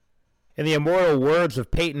In the immortal words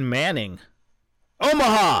of Peyton Manning,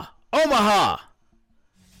 Omaha! Omaha!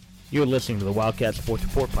 You're listening to the Wildcat Sports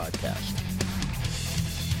Report podcast.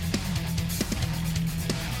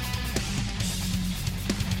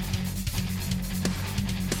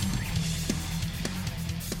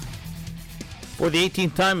 For the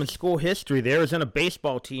 18th time in school history, the Arizona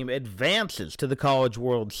baseball team advances to the College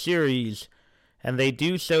World Series, and they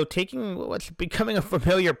do so taking what's becoming a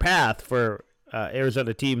familiar path for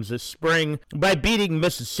Arizona teams this spring by beating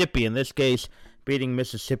Mississippi. In this case, beating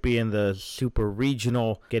Mississippi in the Super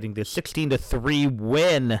Regional, getting the 16-3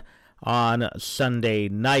 win on Sunday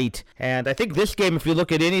night. And I think this game, if you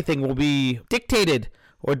look at anything, will be dictated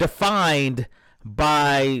or defined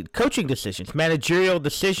by coaching decisions, managerial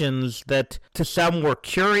decisions that to some were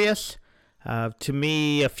curious. To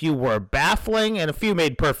me, a few were baffling, and a few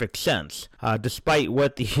made perfect sense, despite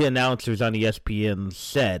what the announcers on ESPN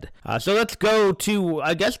said. So let's go to,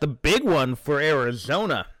 I guess, the big one for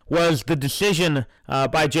Arizona was the decision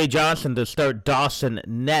by Jay Johnson to start Dawson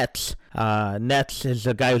Netz. Netz is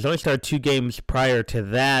a guy who's only started 2 games prior to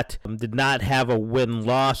that. Did not have a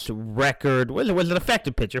win-loss record. Was an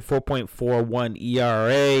effective pitcher, 4.41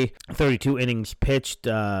 ERA, 32 innings pitched.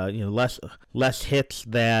 Less hits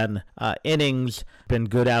than innings. Been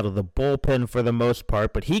good out of the bullpen for the most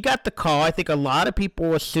part. But he got the call. I think a lot of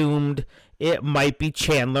people assumed it might be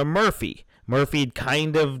Chandler Murphy. Murphy had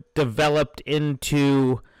kind of developed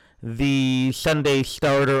into the Sunday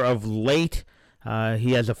starter of late.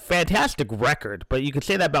 He has a fantastic record, but you could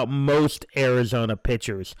say that about most Arizona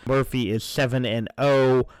pitchers. Murphy is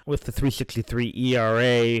 7-0 with the 3.63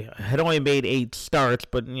 ERA. Had only made 8 starts,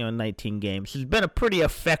 but 19 games. He's been a pretty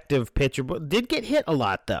effective pitcher, but did get hit a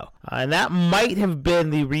lot though, and that might have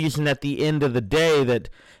been the reason at the end of the day that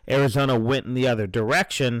Arizona went in the other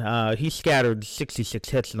direction. He scattered 66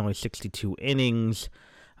 hits in only 62 innings.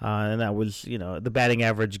 And that was, the batting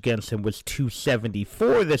average against him was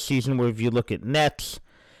 274 this season, where if you look at Netz,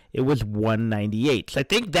 it was 198. So I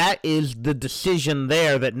think that is the decision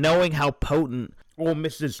there, that knowing how potent Ole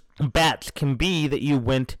Miss's bats can be, that you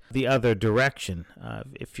went the other direction.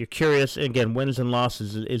 If you're curious, again, wins and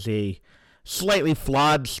losses is a slightly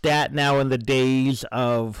flawed stat now in the days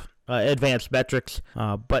of advanced metrics,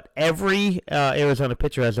 but every Arizona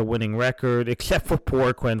pitcher has a winning record, except for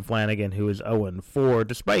poor Quinn Flanagan, who is 0-4,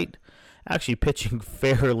 despite actually pitching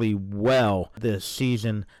fairly well this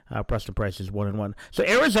season. Preston Price is 1-1. So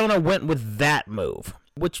Arizona went with that move,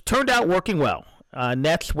 which turned out working well.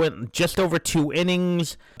 Netz went just over 2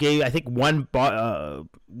 innings, gave, I think, one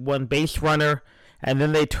base runner, and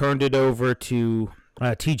then they turned it over to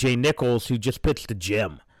TJ Nichols, who just pitched to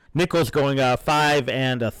Jim. Nichols going 5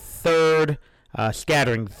 1/3,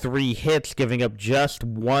 scattering 3 hits, giving up just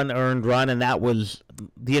 1 earned run, and that was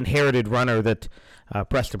the inherited runner that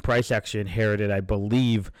Preston Price actually inherited, I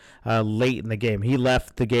believe, late in the game. He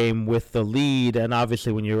left the game with the lead, and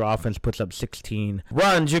obviously when your offense puts up 16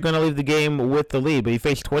 runs, you're going to leave the game with the lead. But he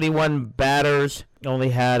faced 21 batters, only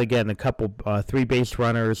had, again, a couple 3 base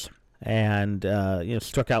runners, and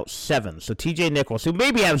struck out 7. So TJ Nichols, who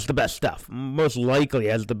maybe has the best stuff, most likely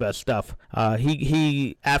has the best stuff,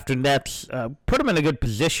 he after Netz put him in a good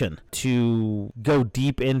position to go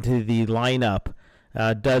deep into the lineup.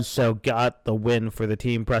 Does so, got the win for the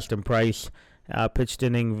team. Preston Price pitched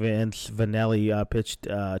inning. Vince Vanelli pitched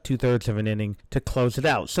 2/3 of an inning to close it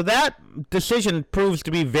out. So that decision proves to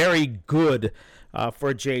be very good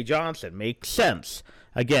for Jay Johnson. Makes sense.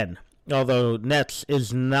 Again, although Netz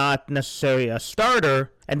is not necessarily a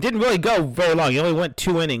starter and didn't really go very long. He only went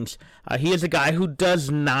 2 innings. He is a guy who does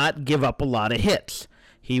not give up a lot of hits.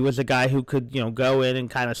 He was a guy who could, go in and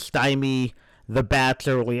kind of stymie the bats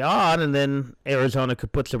early on, and then Arizona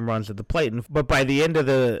could put some runs at the plate. But by the end of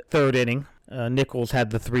the 3rd inning, Nichols had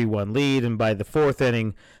the 3-1 lead, and by the 4th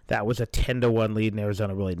inning, that was a 10-1 lead, and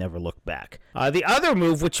Arizona really never looked back. The other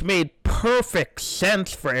move, which made perfect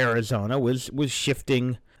sense for Arizona, was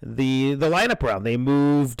shifting the lineup around. They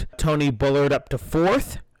moved Tony Bullard up to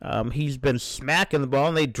 4th. He's been smacking the ball,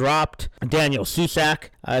 and they dropped Daniel Susac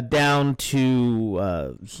down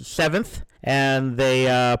to 7th, and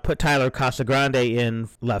they put Tyler Casagrande in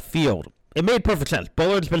left field. It made perfect sense.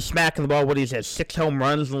 Bullard's been smacking the ball. He's had 6 home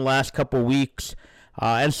runs in the last couple weeks,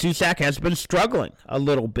 and Susac has been struggling a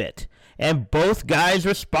little bit, and both guys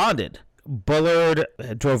responded. Bullard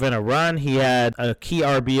drove in a run. He had a key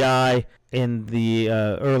RBI in the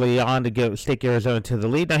early on to take Arizona to the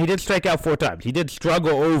lead. Now, he did strike out 4 times. He did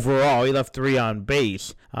struggle overall. He left 3 on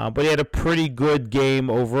base, but he had a pretty good game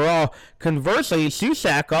overall. Conversely,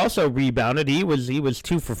 Susac also rebounded. He was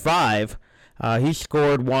 2 for 5. He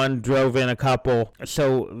scored one, drove in a couple.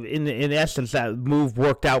 So in essence, that move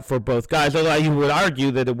worked out for both guys. Although you would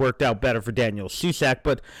argue that it worked out better for Daniel Susac.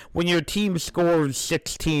 But when your team scores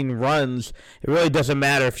 16 runs, it really doesn't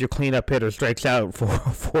matter if your cleanup hitter strikes out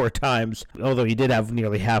four times. Although he did have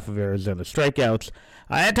nearly half of Arizona's strikeouts.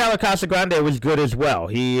 And Tyler Casagrande was good as well.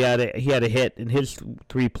 He had a hit in his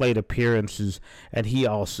 3 plate appearances, and he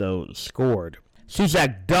also scored.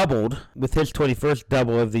 Susac doubled with his 21st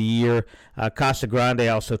double of the year.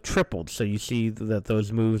 Casagrande also tripled, so you see that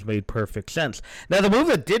those moves made perfect sense. Now, the move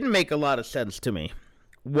that didn't make a lot of sense to me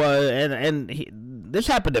was, this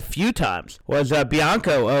happened a few times, was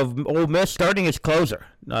Bianco of Ole Miss starting his closer,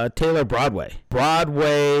 Taylor Broadway.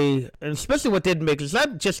 Broadway, and especially what didn't make, it's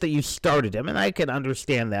not just that you started him, and I can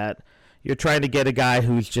understand that. You're trying to get a guy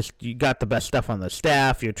who's just, you got the best stuff on the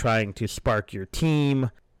staff, you're trying to spark your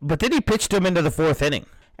team. But then he pitched him into the 4th inning,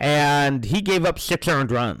 and he gave up 6 earned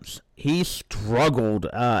runs. He struggled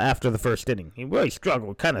after the 1st inning. He really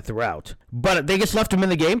struggled kind of throughout. But they just left him in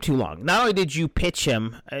the game too long. Not only did you pitch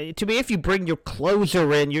him, to me, if you bring your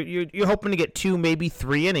closer in, you're hoping to get 2, maybe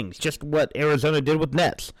 3 innings, just what Arizona did with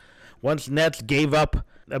Nets. Once Nets gave up,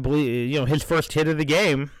 I believe, his first hit of the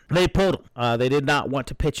game, they pulled him. They did not want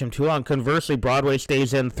to pitch him too long. Conversely, Broadway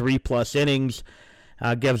stays in 3+ innings.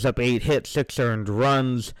 Gives up 8 hits, 6 earned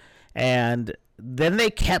runs, and then they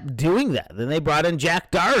kept doing that. Then they brought in Jack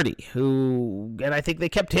Doherty, and I think they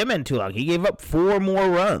kept him in too long. He gave up 4 more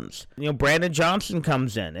runs. Brandon Johnson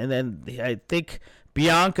comes in, and then I think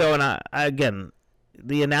Bianco, and again,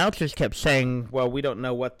 the announcers kept saying, well, we don't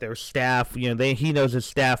know what their staff, he knows his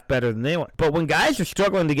staff better than they want. But when guys are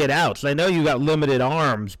struggling to get outs, I know you got limited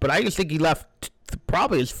arms, but I just think he left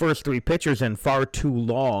probably his first 3 pitchers in far too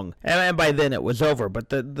long, and by then it was over. But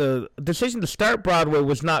the decision to start Broadway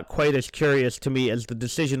was not quite as curious to me as the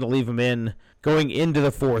decision to leave him in going into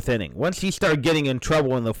the 4th inning. Once he started getting in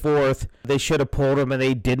trouble in the 4th, they should have pulled him, and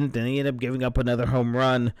they didn't, and he ended up giving up another home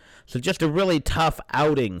run. So just a really tough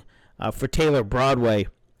outing for Taylor Broadway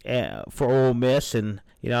for Ole Miss. And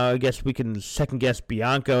I guess we can second-guess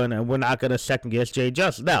Bianco, and we're not going to second-guess Jay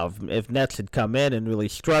Johnson. Now, if Nets had come in and really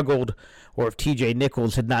struggled, or if T.J.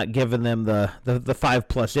 Nichols had not given them the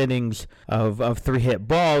 5+ innings of 3-hit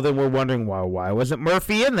ball, then we're wondering why wasn't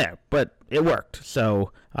Murphy in there? But it worked.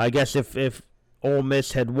 So I guess if Ole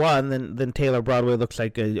Miss had won, then Taylor Broadway looks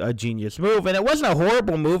like a genius move. And it wasn't a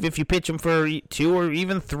horrible move if you pitch him for 2 or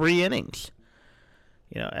even 3 innings.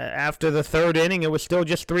 After the 3rd inning, it was still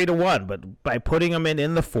just 3-1. But by putting him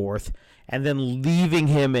in the 4th and then leaving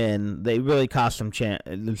him in, they really cost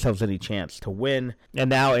themselves any chance to win. And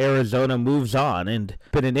now Arizona moves on. And it's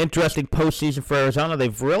been an interesting postseason for Arizona.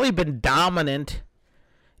 They've really been dominant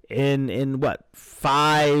in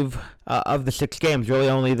 5 of the 6 games. Really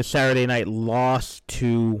only the Saturday night loss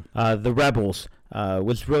to the Rebels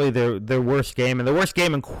was really their worst game, and the worst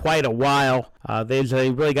game in quite a while. They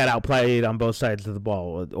really got outplayed on both sides of the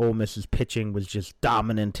ball. Ole Miss's pitching was just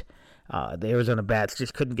dominant. The Arizona bats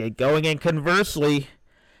just couldn't get going, and conversely,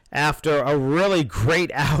 after a really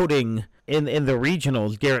great outing in the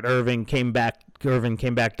regionals, Garrett Irvin came back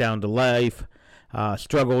down to life,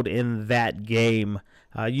 struggled in that game.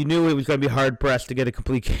 You knew it was going to be hard-pressed to get a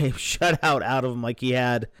complete game shutout out of him like he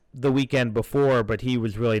had the weekend before, but he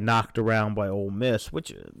was really knocked around by Ole Miss,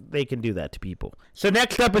 which they can do that to people. So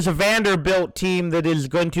next up is a Vanderbilt team that is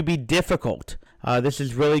going to be difficult. This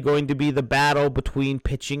is really going to be the battle between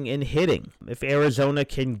pitching and hitting. If Arizona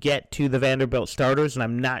can get to the Vanderbilt starters, and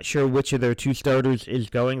I'm not sure which of their 2 starters is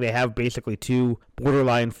going, they have basically 2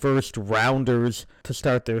 borderline first-rounders to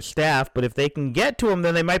start their staff, but if they can get to them,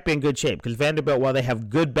 then they might be in good shape, because Vanderbilt, while they have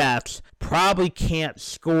good bats, probably can't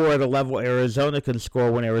score at a level Arizona can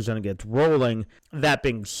score when Arizona gets rolling. That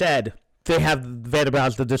being said, Vanderbilt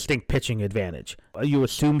has the distinct pitching advantage. You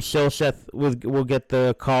assume Silseth will get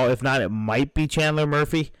the call. If not, it might be Chandler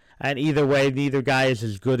Murphy. And either way, neither guy is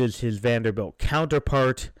as good as his Vanderbilt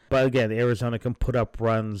counterpart. But again, Arizona can put up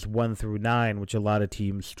runs 1 through 9, which a lot of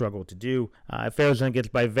teams struggle to do. If Arizona gets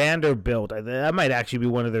by Vanderbilt, that might actually be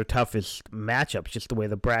one of their toughest matchups, just the way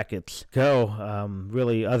the brackets go.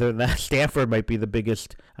 Really, other than that, Stanford might be the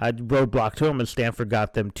biggest roadblock to them, and Stanford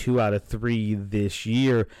got them 2 out of 3 this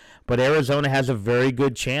year. But Arizona has a very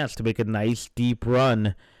good chance to make a nice deep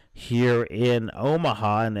run here in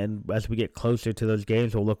Omaha, and as we get closer to those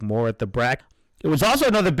games, we'll look more at the bracket. It was also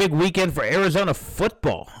another big weekend for Arizona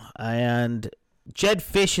football, and Jedd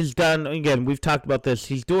Fisch has done, again, we've talked about this,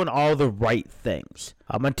 he's doing all the right things.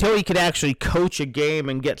 Until he could actually coach a game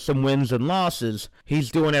and get some wins and losses,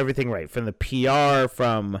 he's doing everything right. From the PR,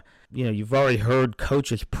 from, you've already heard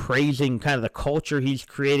coaches praising kind of the culture he's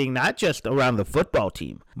creating, not just around the football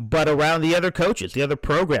team, but around the other coaches, the other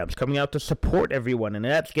programs coming out to support everyone, and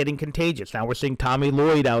that's getting contagious. Now we're seeing Tommy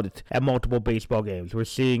Lloyd out at multiple baseball games. We're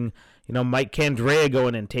seeing Mike Candrea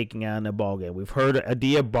going and taking on a ball game. We've heard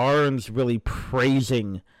Adia Barnes really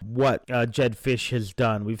praising what Jedd Fisch has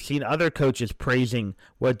done. We've seen other coaches praising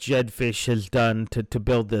what Jedd Fisch has done to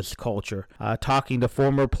build this culture. Talking to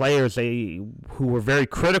former players who were very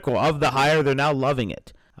critical of the hire, they're now loving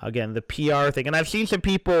it. Again, the PR thing. And I've seen some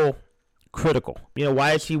people critical.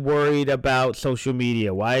 Why is he worried about social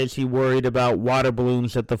media? Why is he worried about water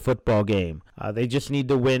balloons at the football game? They just need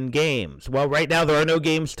to win games. Well, right now there are no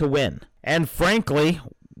games to win. And frankly,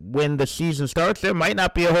 when the season starts, there might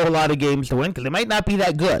not be a whole lot of games to win because they might not be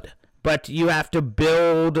that good. But you have to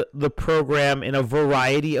build the program in a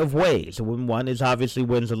variety of ways. One is obviously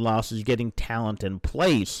wins and losses, getting talent in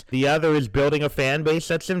place. The other is building a fan base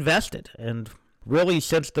that's invested. And really,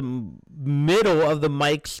 since the middle of the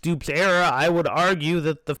Mike Stoops era, I would argue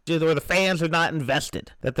that the fans are not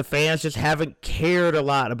invested, that the fans just haven't cared a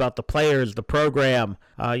lot about the players, the program.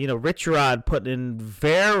 Rich Rod put in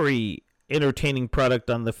very entertaining product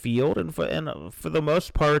on the field, and for the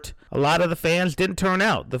most part, a lot of the fans didn't turn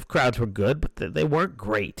out. The crowds were good, but they weren't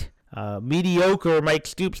great. Mediocre Mike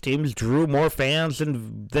Stoops teams drew more fans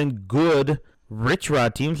than good Rich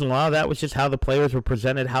Rod teams, and a lot of that was just how the players were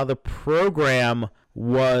presented, how the program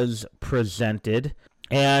was presented,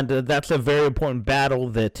 and that's a very important battle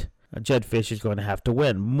that Jedd Fisch is going to have to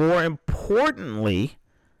win. More importantly,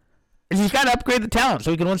 is he's got to upgrade the talent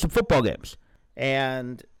so he can win some football games,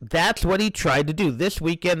 and that's what he tried to do. This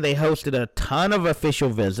weekend, they hosted a ton of official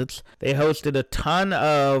visits. They hosted a ton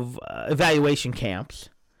of evaluation camps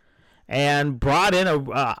and brought in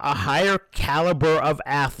a higher caliber of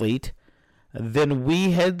athlete than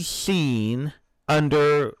we had seen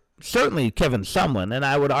under certainly Kevin Sumlin, and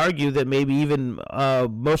I would argue that maybe even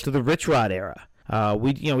most of the Rich Rod era.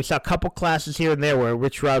 We saw a couple classes here and there where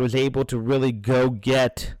Rich Rod was able to really go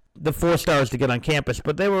get the 4 stars to get on campus,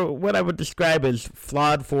 but they were what I would describe as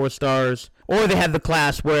flawed 4 stars. Or they had the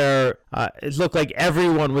class where it looked like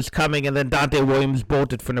everyone was coming, and then Dante Williams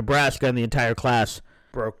bolted for Nebraska, and the entire class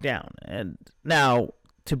broke down. And now,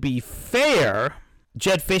 to be fair,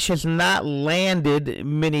 Jedd Fisch has not landed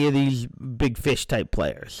many of these big fish type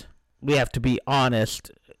players. We have to be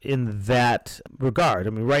honest in that regard. I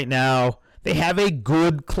mean, right now, they have a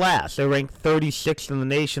good class. They're ranked 36th in the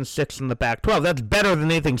nation, 6th in the Pac-12. That's better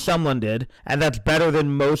than anything Sumlin did, and that's better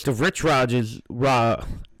than most of Rich Rod's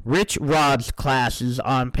classes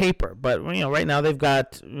on paper. But, right now they've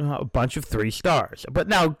got a bunch of 3 stars. But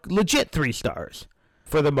now, legit 3 stars.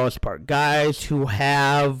 For the most part, guys who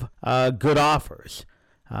have good offers.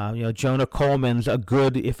 Jonah Coleman's a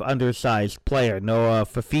good, if undersized, player. Noah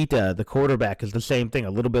Fafita, the quarterback, is the same thing,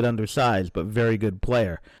 a little bit undersized, but very good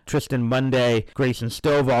player. Tristan Munday, Grayson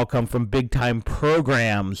Stovall come from big-time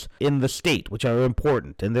programs in the state, which are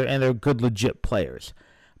important, and they're good, legit players.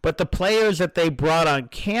 But the players that they brought on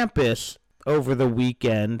campus over the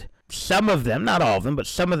weekend, some of them, not all of them, but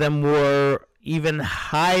some of them were even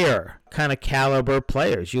higher kind of caliber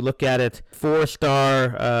players. You look at it, 4-star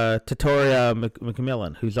Tatoria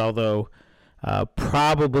McMillan, who's although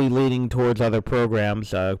probably leaning towards other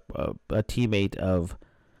programs, a teammate of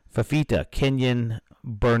Fafita. Kenyon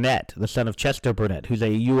Burnett, the son of Chester Burnett, who's a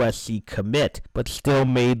USC commit, but still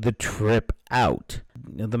made the trip out.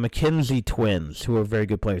 The McKenzie twins, who are very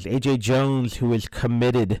good players. A.J. Jones, who is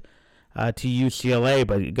committed to UCLA,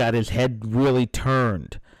 but got his head really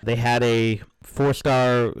turned. They had a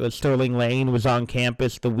 4-star Sterling Lane was on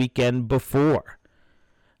campus the weekend before.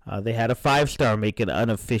 They had a 5-star make an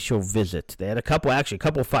unofficial visit. They had a couple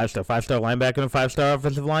 5-star linebacker and a 5-star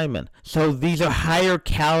offensive lineman. So these are higher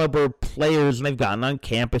caliber players than they've gotten on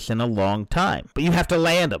campus in a long time. But you have to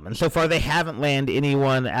land them. And so far they haven't landed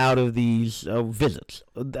anyone out of these visits,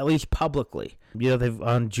 at least publicly. They've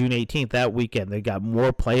on June 18th, that weekend, they got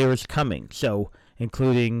more players coming. So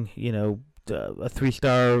including, a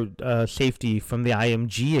 3-star safety from the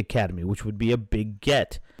IMG Academy, which would be a big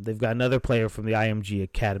get. They've got another player from the IMG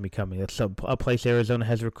Academy coming. That's a place Arizona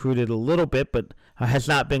has recruited a little bit, but has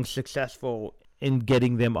not been successful in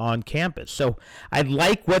getting them on campus. So I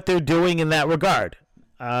like what they're doing in that regard.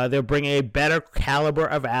 They're bringing a better caliber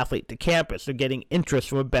of athlete to campus. They're getting interest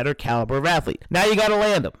from a better caliber of athlete. Now you got to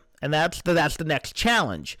land them. And that's the next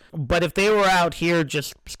challenge. But if they were out here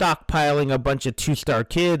just stockpiling a bunch of 2-star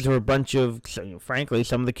kids or a bunch of, frankly,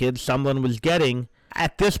 some of the kids Sumlin was getting,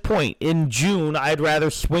 at this point in June, I'd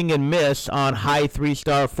rather swing and miss on high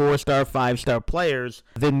 3-star, 4-star, 5-star players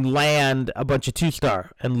than land a bunch of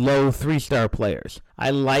 2-star and low 3-star players.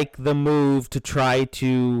 I like the move to try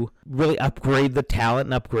to really upgrade the talent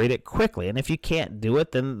and upgrade it quickly. And if you can't do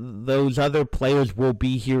it, then those other players will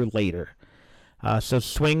be here later. So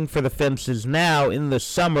swing for the fences now in the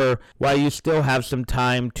summer while you still have some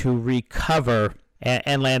time to recover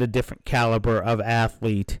and land a different caliber of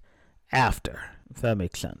athlete after, if that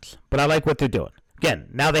makes sense. But I like what they're doing. Again,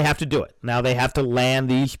 now they have to do it. Now they have to land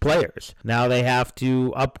these players. Now they have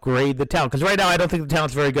to upgrade the talent. Because right now I don't think the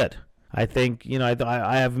talent's very good. I think,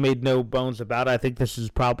 I have made no bones about it. I think this is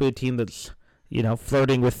probably a team that's,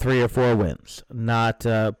 flirting with 3 or 4 wins.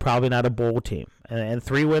 Probably not a bowl team. And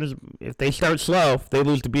 3 wins, if they start slow, if they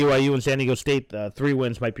lose to BYU and San Diego State, 3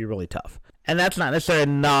 wins might be really tough. And that's not necessarily a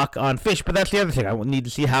knock on Fisch, but that's the other thing. I need to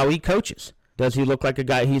see how he coaches. Does he look like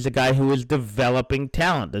he's a guy who is developing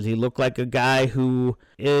talent? Does he look like a guy who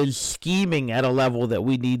is scheming at a level that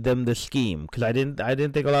we need them to scheme? Because I didn't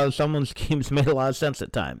think a lot of someone's schemes made a lot of sense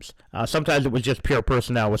at times. Sometimes it was just pure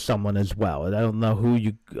personnel with someone as well. And I don't know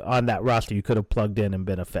who on that roster you could have plugged in and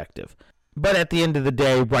been effective. But at the end of the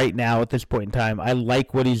day, right now, at this point in time, I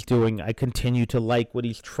like what he's doing. I continue to like what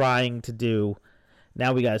he's trying to do.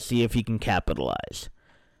 Now we got to see if he can capitalize.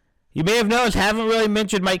 You may have noticed I haven't really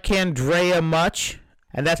mentioned Mike Candrea much,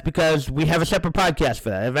 and that's because we have a separate podcast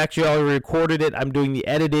for that. I've actually already recorded it. I'm doing the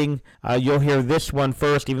editing. You'll hear this one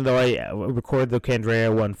first, even though I recorded the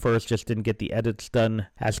Candrea one first, just didn't get the edits done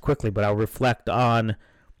as quickly. But I'll reflect on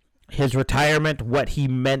his retirement, what he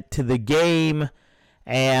meant to the game,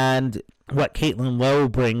 and what Caitlin Lowe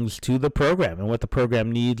brings to the program and what the program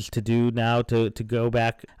needs to do now to go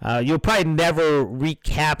back. You'll probably never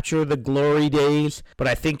recapture the glory days, but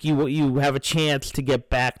I think you have a chance to get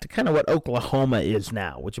back to kind of what Oklahoma is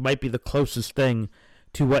now, which might be the closest thing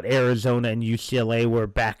to what Arizona and UCLA were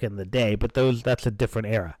back in the day, but that's a different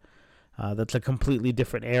era. That's a completely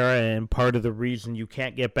different era, and part of the reason you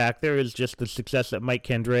can't get back there is just the success that Mike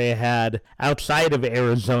Candrea had outside of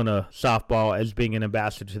Arizona softball as being an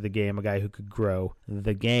ambassador to the game, a guy who could grow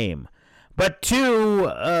the game. But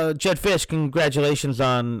to Jedd Fisch, congratulations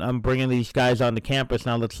on bringing these guys onto campus.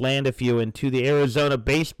 Now let's land a few. And to the Arizona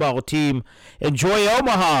baseball team, enjoy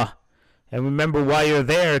Omaha. And remember while you're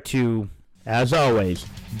there to, as always,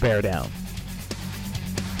 bear down.